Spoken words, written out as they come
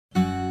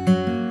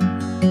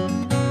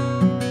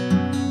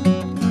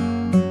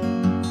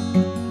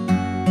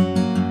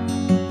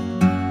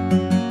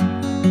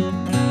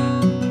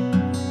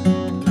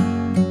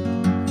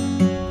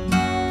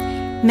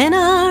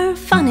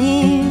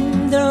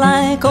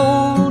like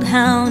old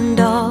hound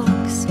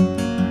dogs.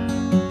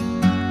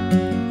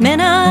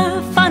 Men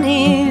are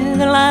funny,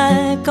 they're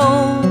like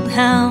old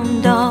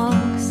hound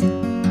dogs.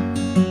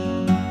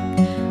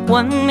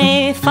 One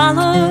may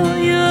follow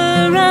you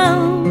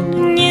around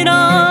and you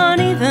don't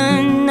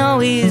even know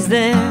he's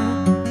there.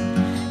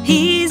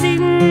 He's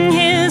eating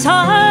his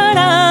heart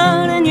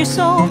out and you're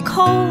so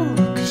cold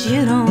 'cause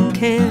you don't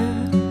care.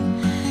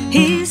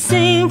 He's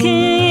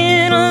sinking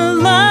in a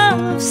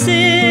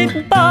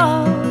lovesick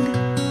bog.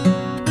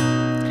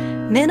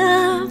 Men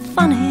are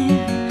funny,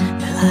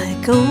 they're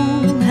like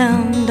old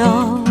hound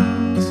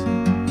dogs.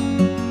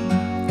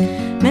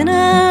 Men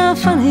are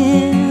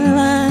funny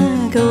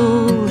like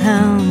old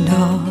hound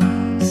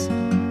dogs.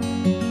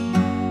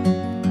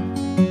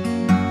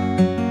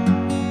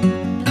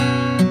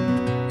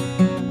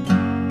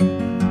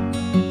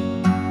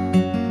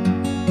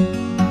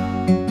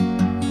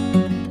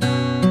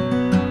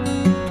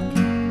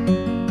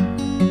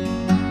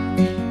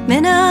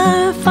 Men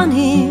are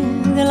funny,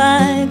 they're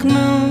like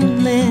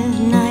moonlit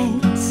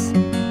nights.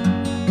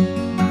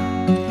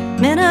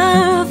 Men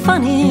are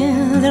funny,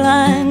 they're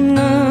like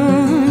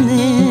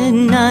moonlit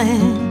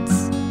nights.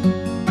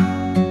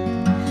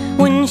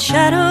 When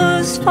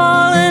shadows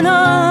fall and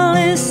all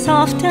is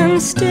soft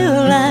and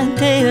still at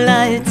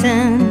daylight's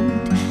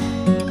end,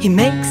 he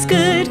makes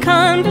good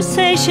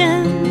conversation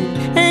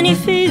and you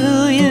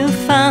feel you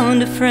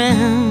found a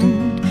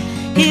friend.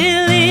 He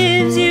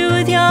leaves you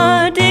with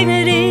your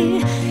dignity,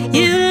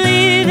 you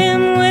leave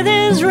him with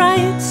his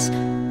rights.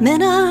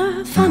 Men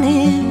are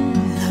funny,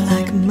 they're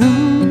like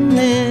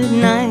moonlit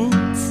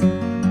nights.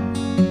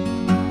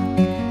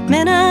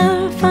 Men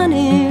are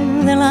funny,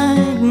 they're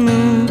like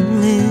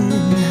moonlit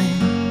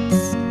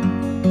nights.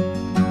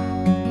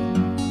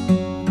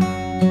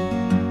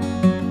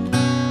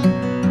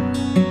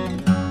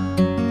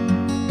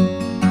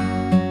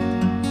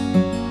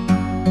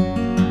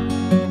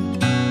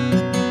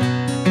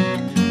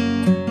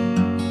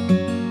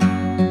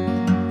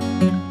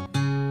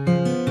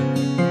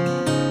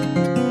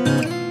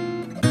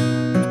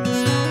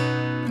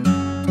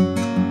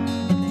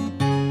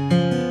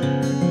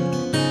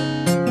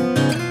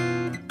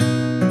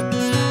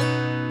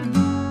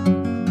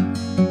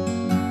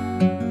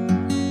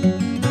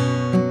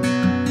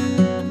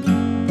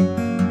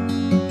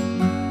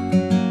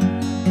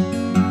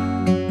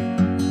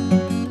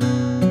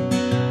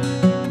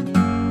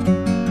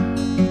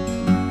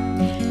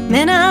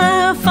 Men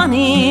are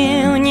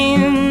funny when you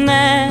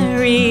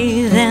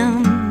marry them.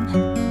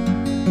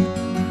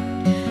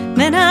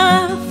 Men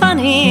are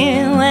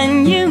funny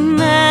when you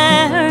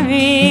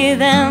marry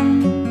them.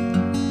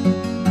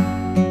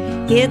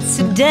 It's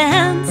a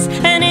dance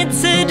and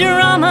it's a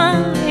drama,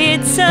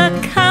 it's a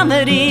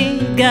comedy,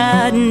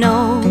 God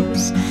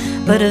knows.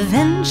 But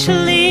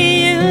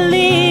eventually you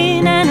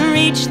lean and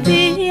reach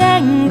the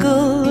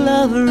angle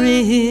of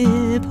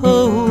repose.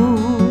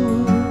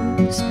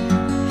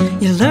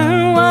 You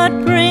learn what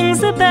brings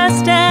the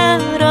best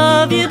out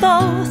of you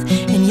both,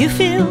 and you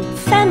feel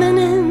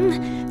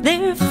feminine.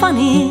 They're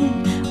funny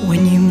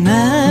when you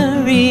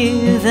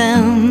marry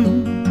them.